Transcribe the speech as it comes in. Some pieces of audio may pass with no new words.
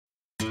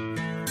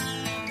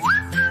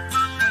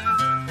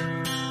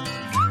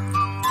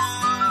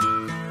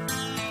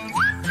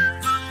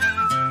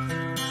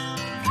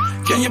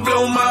Can you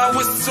blow my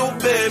whistle,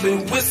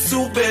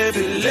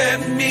 baby,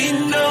 let me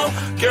know.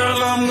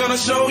 Girl, I'm gonna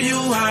show you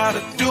how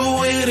to do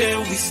it,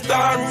 and we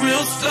start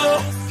real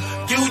slow.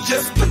 You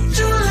just put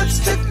your lips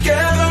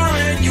together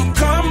and you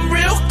come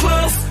real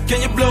close.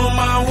 Can you blow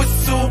my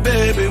whistle,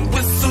 baby,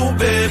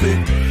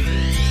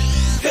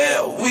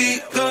 here we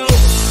go.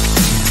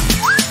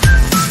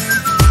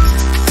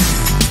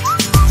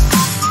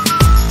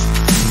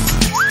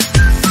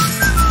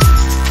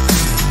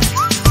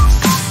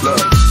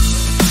 Look,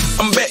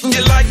 I'm betting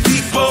you like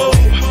people,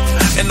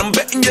 and I'm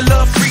betting you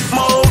love freak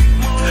mode,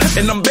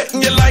 and I'm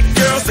betting you like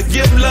girls to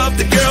give love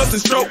to girls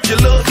and stroke your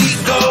little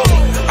ego.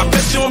 I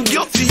bet you I'm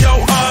guilty,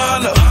 your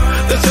honor.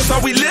 That's just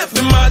how we live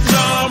in my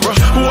genre.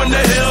 Who in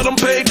the hell done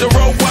paved the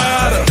road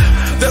wider?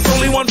 There's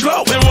only one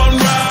blow and one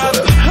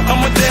rider.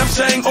 I'm a damn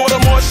shame, order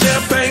more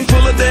champagne,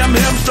 pull a damn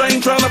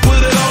hamstring, tryna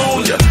put it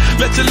on ya.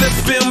 Let your lips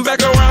spin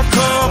back around,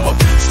 come up.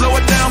 Slow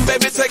it down,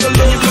 baby, take a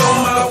little blow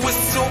my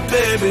whistle,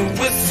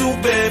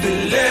 baby,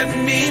 let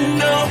me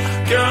know.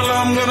 Girl,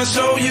 I'm gonna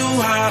show you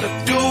how to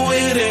do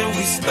it, and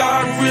we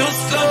start real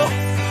slow.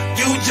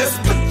 You just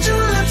put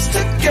your lips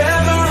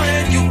together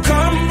and you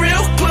come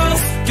real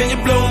close. Can you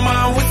blow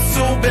my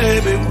whistle,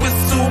 baby,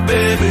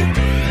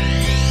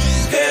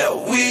 here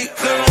we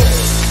go.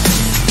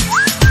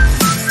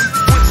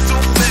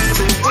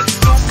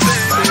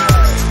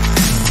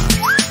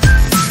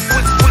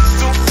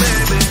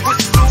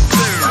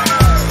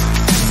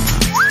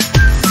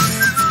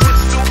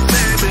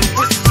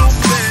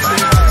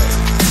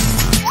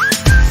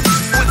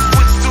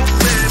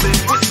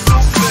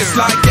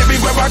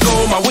 I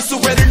go, my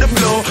whistle ready to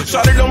blow.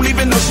 Shawty don't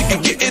even know she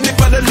can get in it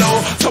for the low.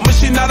 Told me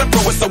she not a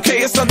pro, it's okay,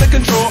 it's under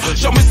control.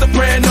 Show me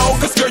soprano,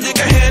 cause girl you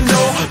can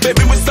handle.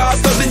 Baby with stars,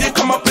 so then you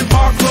come up in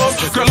park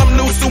clothes. Girl I'm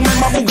new, so man,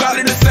 my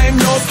Bugatti the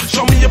same nose.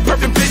 Show me a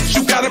perfect bitch,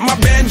 you got it, my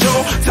banjo.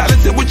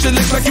 Talented with your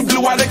lips like you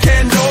blew out a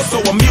candle. So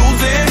I'm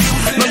using,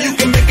 know you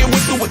can make it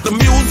whistle with the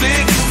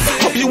music.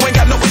 Hope you ain't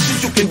got no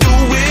issues, you can do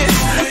it.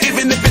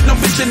 Even if it's no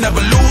bitch, you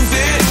never lose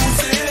it.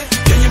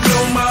 Can you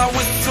blow my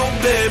whistle,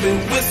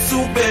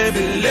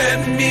 baby,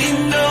 let me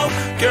know.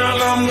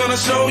 Girl, I'm gonna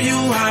show you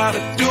how to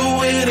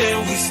do it,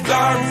 and we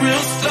start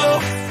real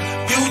slow.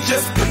 You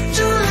just put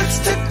your lips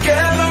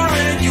together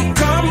and you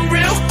come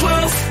real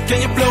close. Can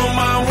you blow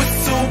my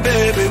whistle,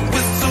 baby,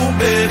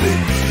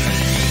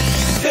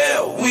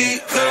 here we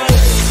go.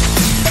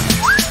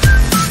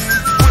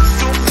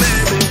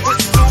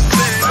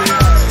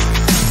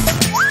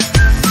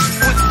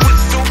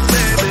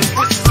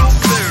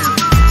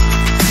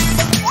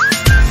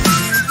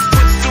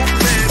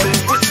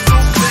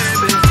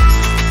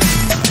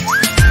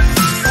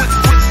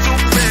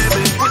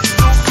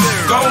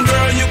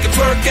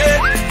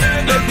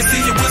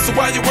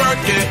 While you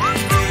work it,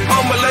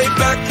 I'ma lay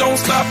back, don't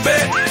stop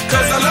it.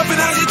 Cause I love it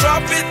how you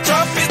drop it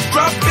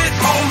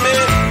on me.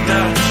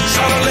 Now,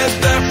 tryna let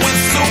that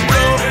whistle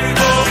blow.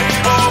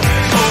 Oh,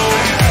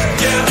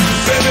 yeah,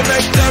 baby,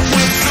 make that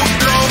whistle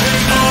blow.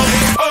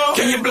 Oh,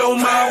 can you blow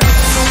my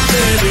whistle,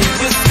 baby,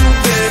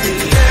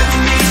 let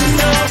me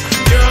know.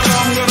 Girl,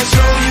 I'm gonna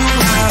show you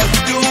how to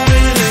do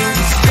it, and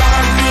we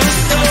start real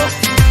slow.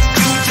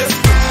 You just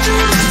put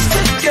your lips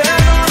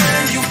together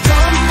and you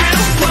come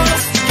real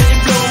close. Can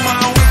you blow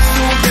my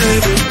whistle,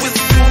 baby,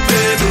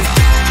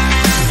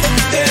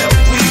 there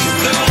we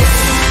go.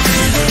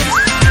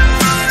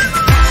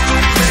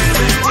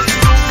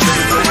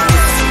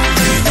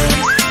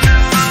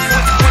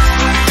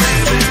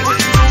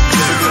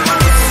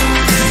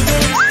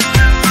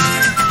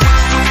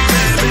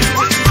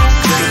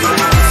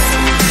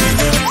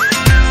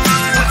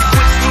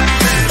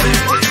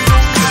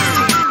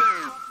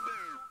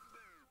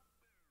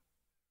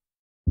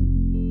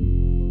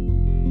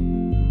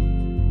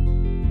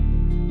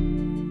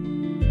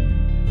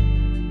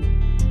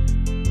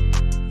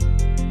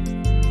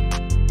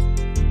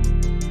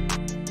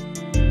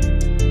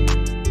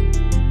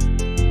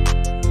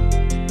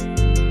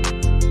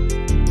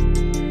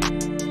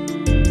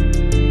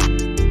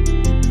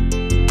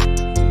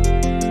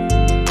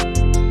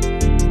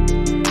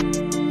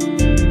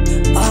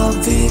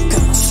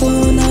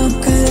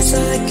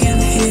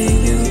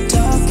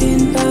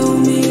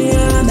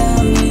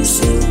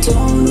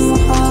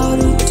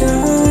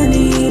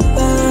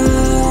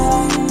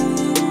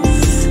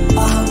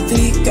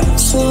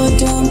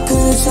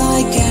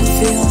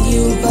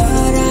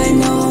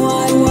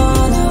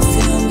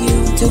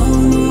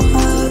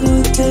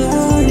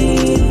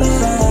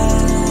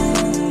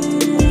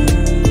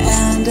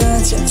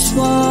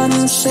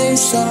 Say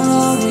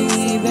sorry,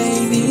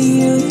 baby,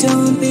 you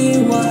don't be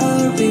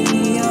worried.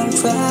 I'll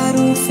try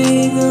to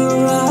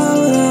figure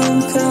out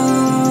and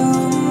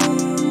come.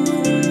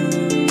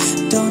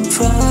 Don't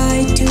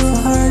try to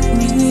hurt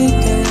me,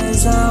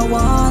 cause I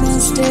wanna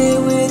stay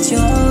with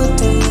your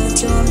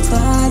touch. I'll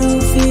try to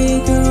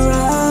figure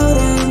out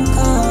and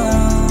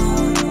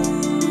come.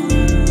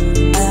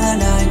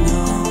 And I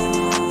know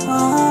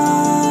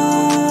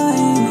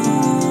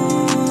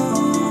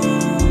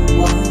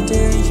one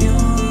day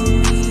you'll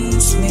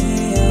miss me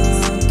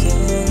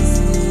again.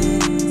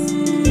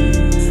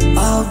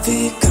 I'll be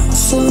gone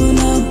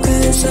soon.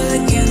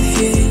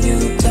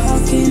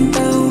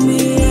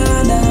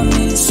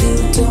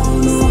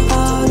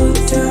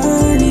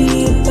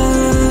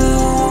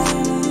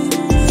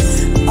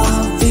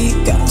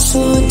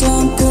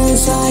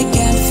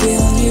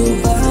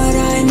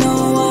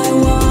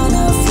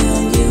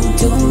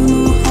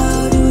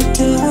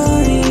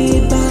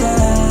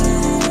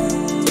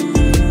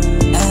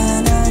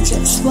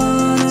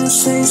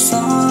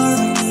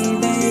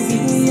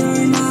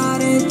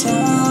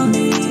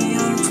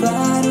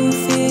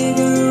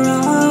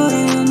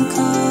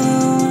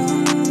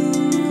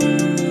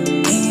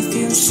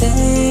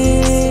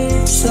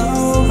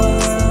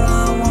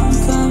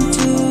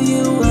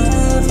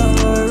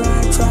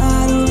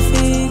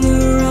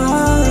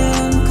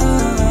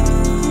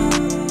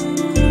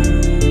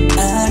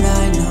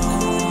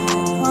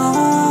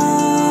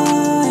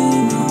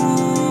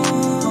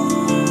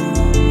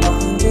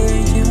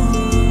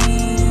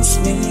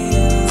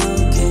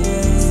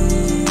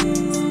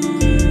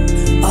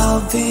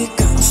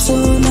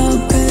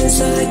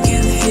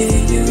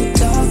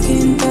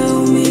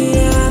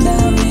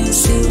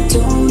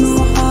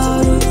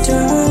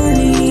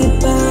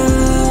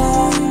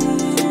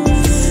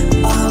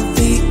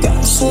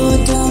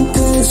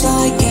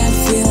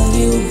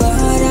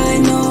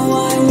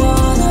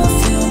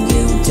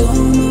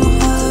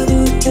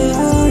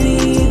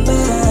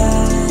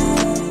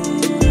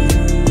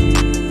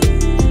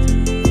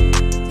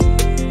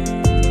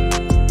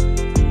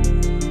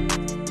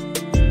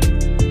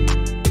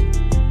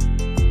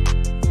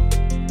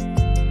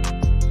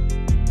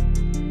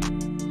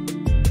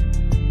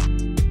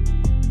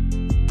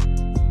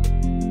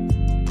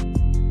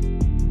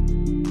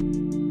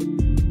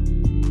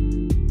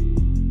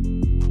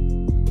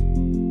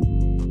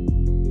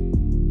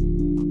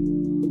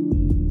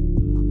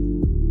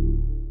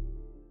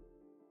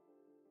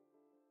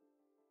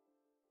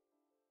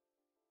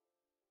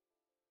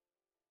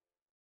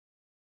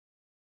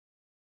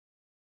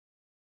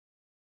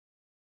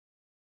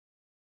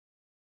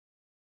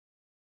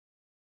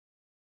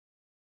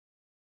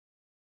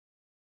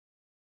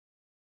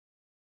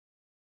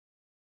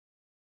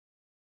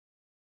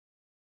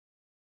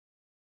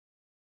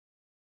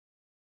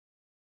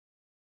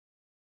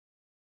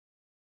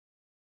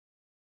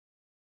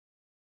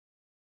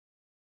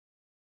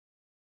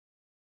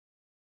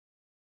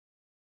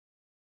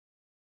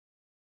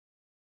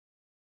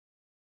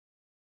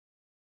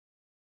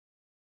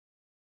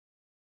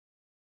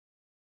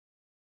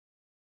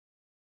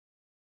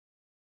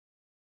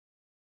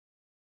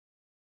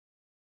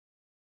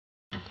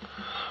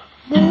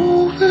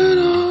 Moving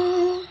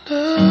on,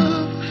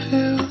 never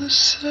feel the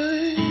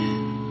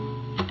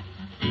same.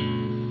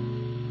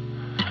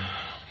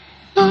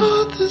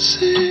 Nothing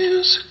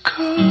seems to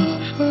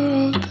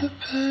cover up the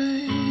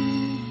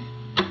pain.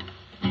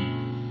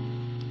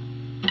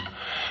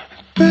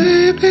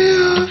 Baby,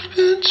 I've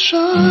been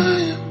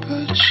trying,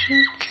 but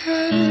you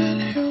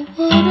can't hear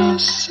what I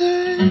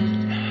say,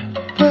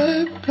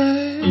 baby.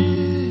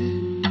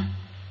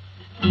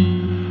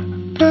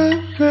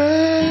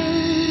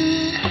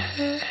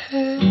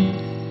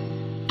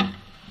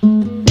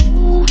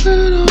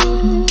 Moving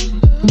on,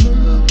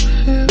 never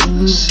feel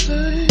the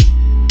same.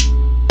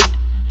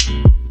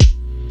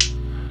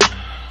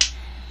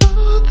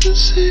 Nothing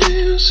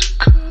seems to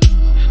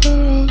cover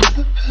up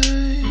the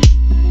pain.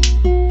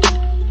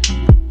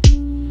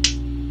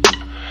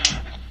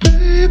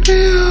 Baby,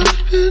 I've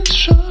been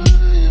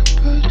trying,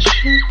 but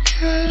you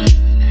can't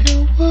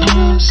hear what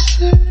I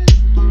say,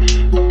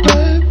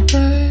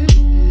 baby.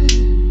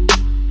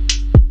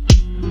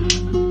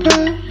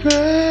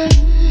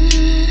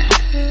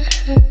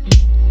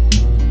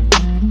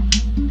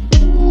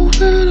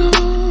 Moving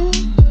on,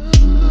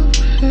 never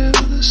feel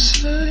the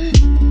same.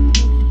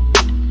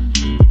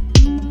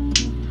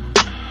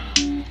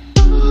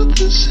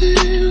 Nothing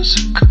seems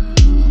to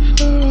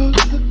cover up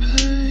the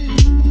pain.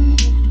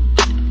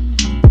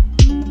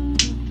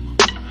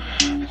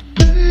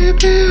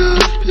 Baby,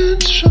 I've been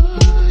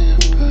trying,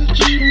 but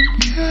you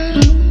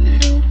can't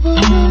hear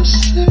what I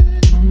say,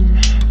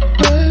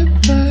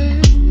 baby.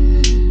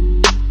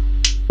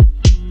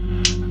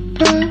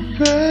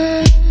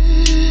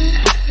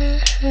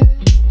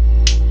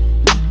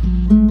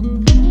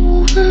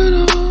 Moving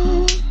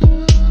on,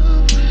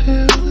 never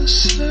feel the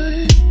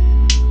same.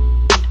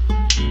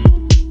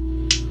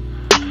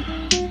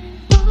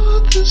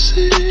 Nothing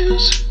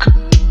seems to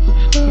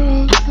cover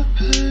up the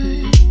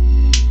pain.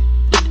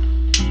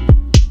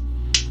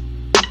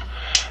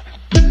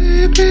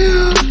 Baby,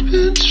 I've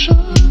been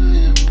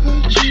trying,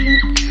 but you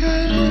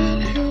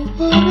can't hear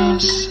what I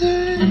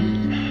say,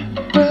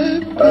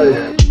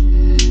 baby.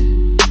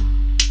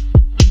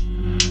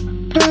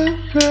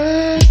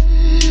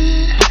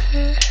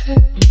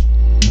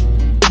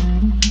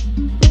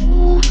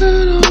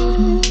 Moving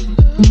on,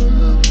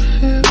 never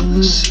feel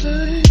the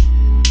same.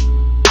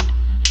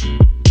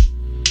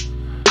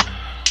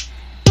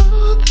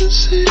 Nothing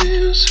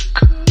seems to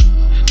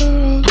cover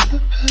up the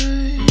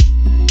pain.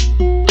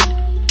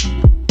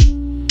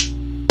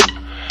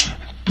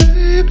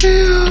 Baby,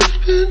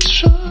 I've been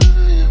trying.